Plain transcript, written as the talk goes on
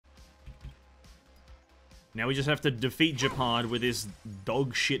Now we just have to defeat Japad with this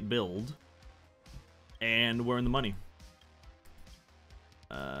dog shit build. And we're in the money.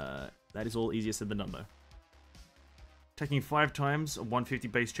 That is all easier said than done though. Taking 5 times, a 150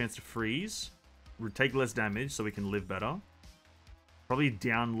 base chance to freeze. Would take less damage so we can live better. Probably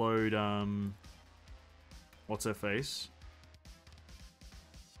download, what's her face?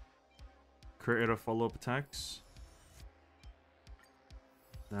 Create follow-up attacks.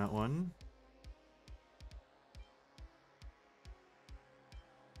 That one.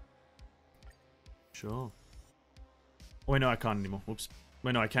 Sure. Oh, wait, no, I can't anymore. Whoops.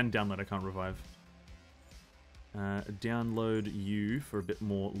 Wait, no, I can download, I can't revive. Download you for a bit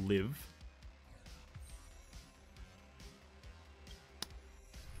more live.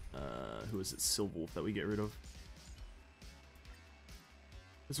 Who is it? Silverwolf that we get rid of.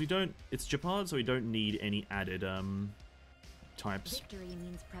 Because we don't... It's Japad, so we don't need any added, types. Victory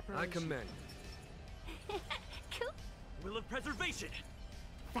means preparation. I commend. Cool. Will of preservation.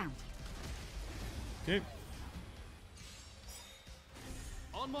 Found. Okay.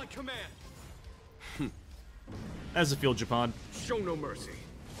 On my command. As a field, Japad. Show no mercy.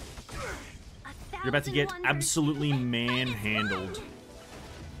 You're about to get absolutely manhandled.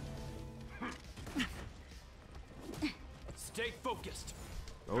 Stay focused.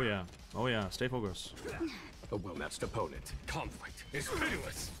 Oh yeah. Oh yeah. Stay focused. A well-matched opponent. Conflict is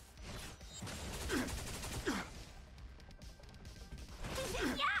pitiless.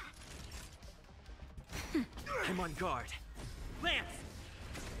 I'm on guard. Lance!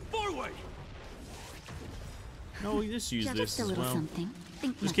 Forward! No, just use this a as little well. something.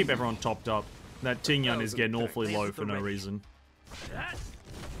 Think Just keep nothing everyone topped up. That Tingyan is getting awfully low for no reason.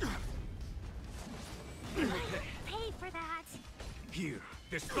 Pay for that. Here,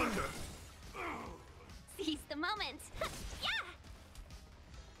 this thunder. Seize the moment. Yeah.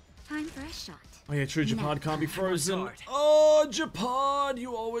 Time for a shot. Oh yeah, true, Japad can't be frozen. guard. Oh, Japad,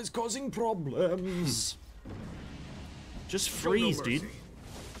 you always causing problems. Just freeze, no dude. mercy.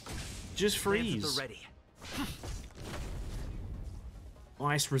 Just Lance at freeze. the ready.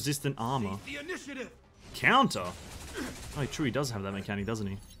 Ice resistant armor. The initiative. Counter? Oh, true, he does have that mechanic, doesn't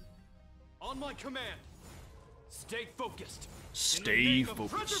he? On my command. Stay focused. Stay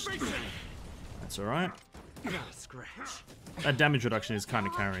focused. That's alright. Scratch. That damage reduction is kind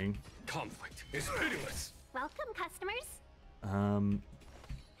of carrying. Conflict is pitiless. Welcome, customers.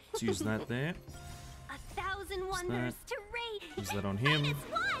 Let's use that there. 1,000 wonders to rate. Use that on him. Minus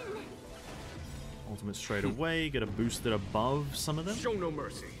 1. Ultimate straight away. Get a boosted above some of them. Show no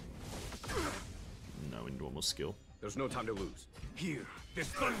mercy. No, we need one more skill. There's no time to lose. Here, this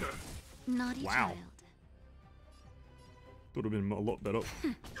thunder. Naughty Wow. child. Would have been a lot better.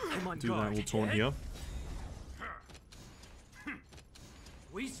 I'm on Do that, guard. we'll taunt here.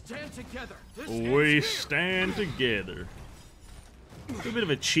 We stand together. This We ends here. stand together. A bit of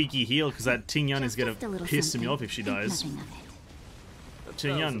a cheeky heal because that Tingyan is gonna Just a little piss me something. off if she Think dies. nothing of it.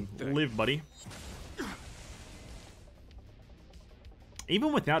 Tingyan, thanks. live, buddy.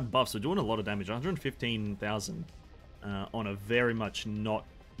 Even without buffs, we're doing a lot of damage. 115,000 on a very much not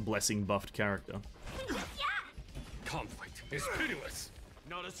blessing buffed character. Conflict is pitiless.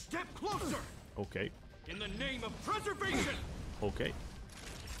 Not a step closer. Okay, In the name of preservation. okay.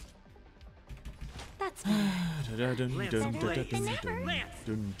 That's fine.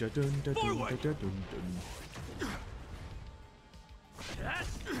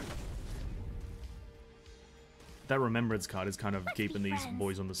 That remembrance card is kind of keeping these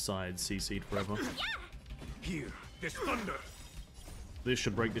boys on the side CC'd forever. Here, this thunder. This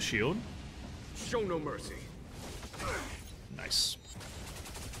should break the shield. Show no mercy. Nice.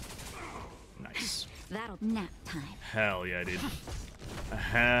 Nice. That'll nap time. Hell yeah, dude.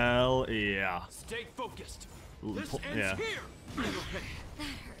 Hell yeah. Stay focused. L- This po- ends yeah. here.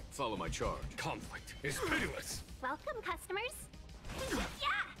 Follow my charge. Conflict is pitiless. Welcome, customers. Yeah.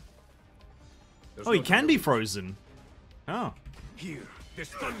 There's Oh, he no can time be to frozen. Oh, lose. Here, this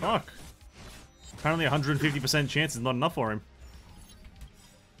thunder. fuck. Apparently 150% chance is not enough for him.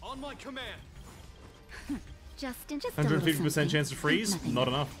 On my command. Just a little 150% something. chance to freeze? Think nothing Not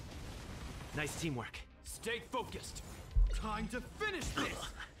of it. enough. Nice teamwork. Stay focused. Time to finish this.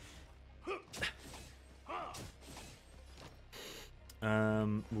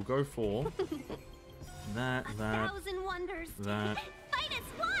 We'll go for that, 1,000 wonders. that. Minus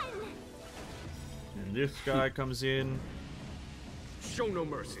 1. And this guy comes in. Show no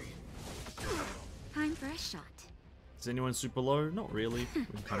mercy. Time for a shot. Is anyone super low? Not really. We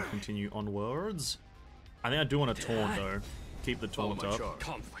can kind of continue onwards. I think I do want to taunt though. keep the taunt up.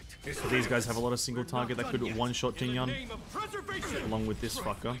 Conflict. So these guys have a lot of single target that could one-shot Jin Yun, Name of preservation. along with this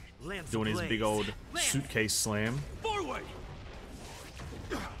fucker Lance doing his big ablaze. old suitcase slam. Forward.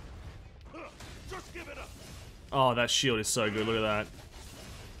 Just give it up. Oh, that shield is so good. Look at that.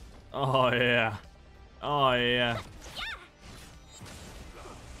 Oh yeah. Oh yeah.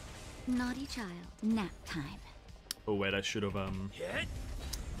 Naughty child. Nap time. Oh wait, I should have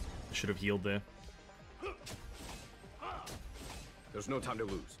healed there. There's no time to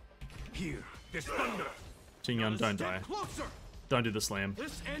lose. Here, this thunder. Jin Yun, don't die. Closer. Don't do the slam.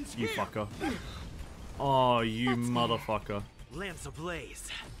 This ends You here. fucker. Oh, you motherfucker. Lance ablaze.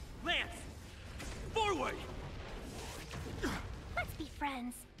 Lance. Forward. Let's be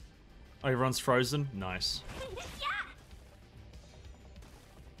friends. Oh, everyone's frozen? Nice. Yeah.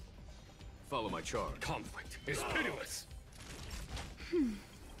 Follow my charge. Conflict is pitiless.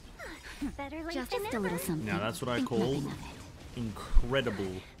 Better late Just than a never. little something. Now that's what I Think call nothing of it. incredible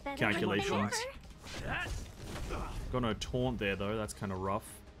Better late than calculations. never. Got no taunt there though, that's kind of rough.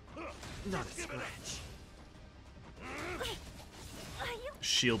 Not a scratch.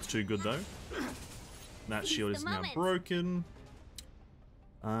 Shield's too good though. That Seize shield the is now moment. broken.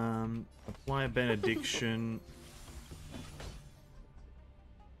 Apply a benediction.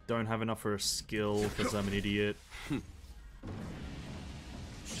 Don't have enough for a skill because I'm an idiot.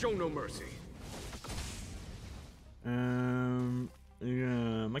 Show no mercy.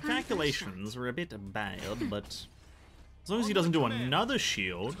 Yeah, my calculations were a bit bad, but as long as he doesn't do another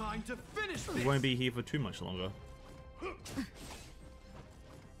shield, Time to finish we this. won't be here for too much longer.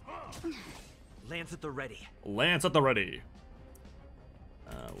 Lance at the ready. Lance at the ready.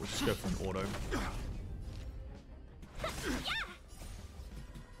 We'll just go for an auto.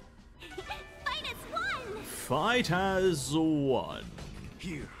 Fight as one. Fight as one.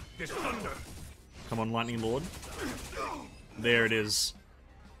 Here, this thunder. Come on, Lightning Lord. There it is.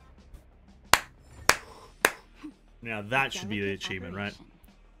 Now that should be the Delicate achievement, right? operation.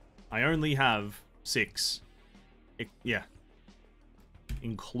 I only have 6. Yeah.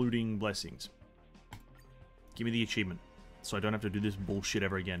 Including blessings. Give me the achievement, so I don't have to do this bullshit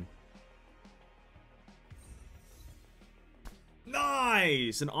ever again.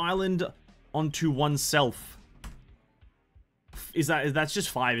 Nice! An island onto oneself. That's just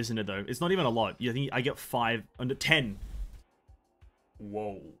 5, isn't it, though? It's not even a lot. You think I get 5 under 10.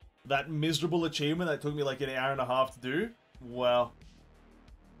 Whoa. That miserable achievement that took me like an hour and a half to do? Wow.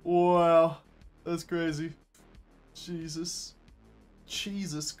 Wow. That's crazy. Jesus.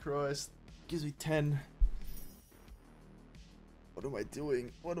 Jesus Christ. Gives me 10. What am I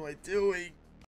doing? What am I doing?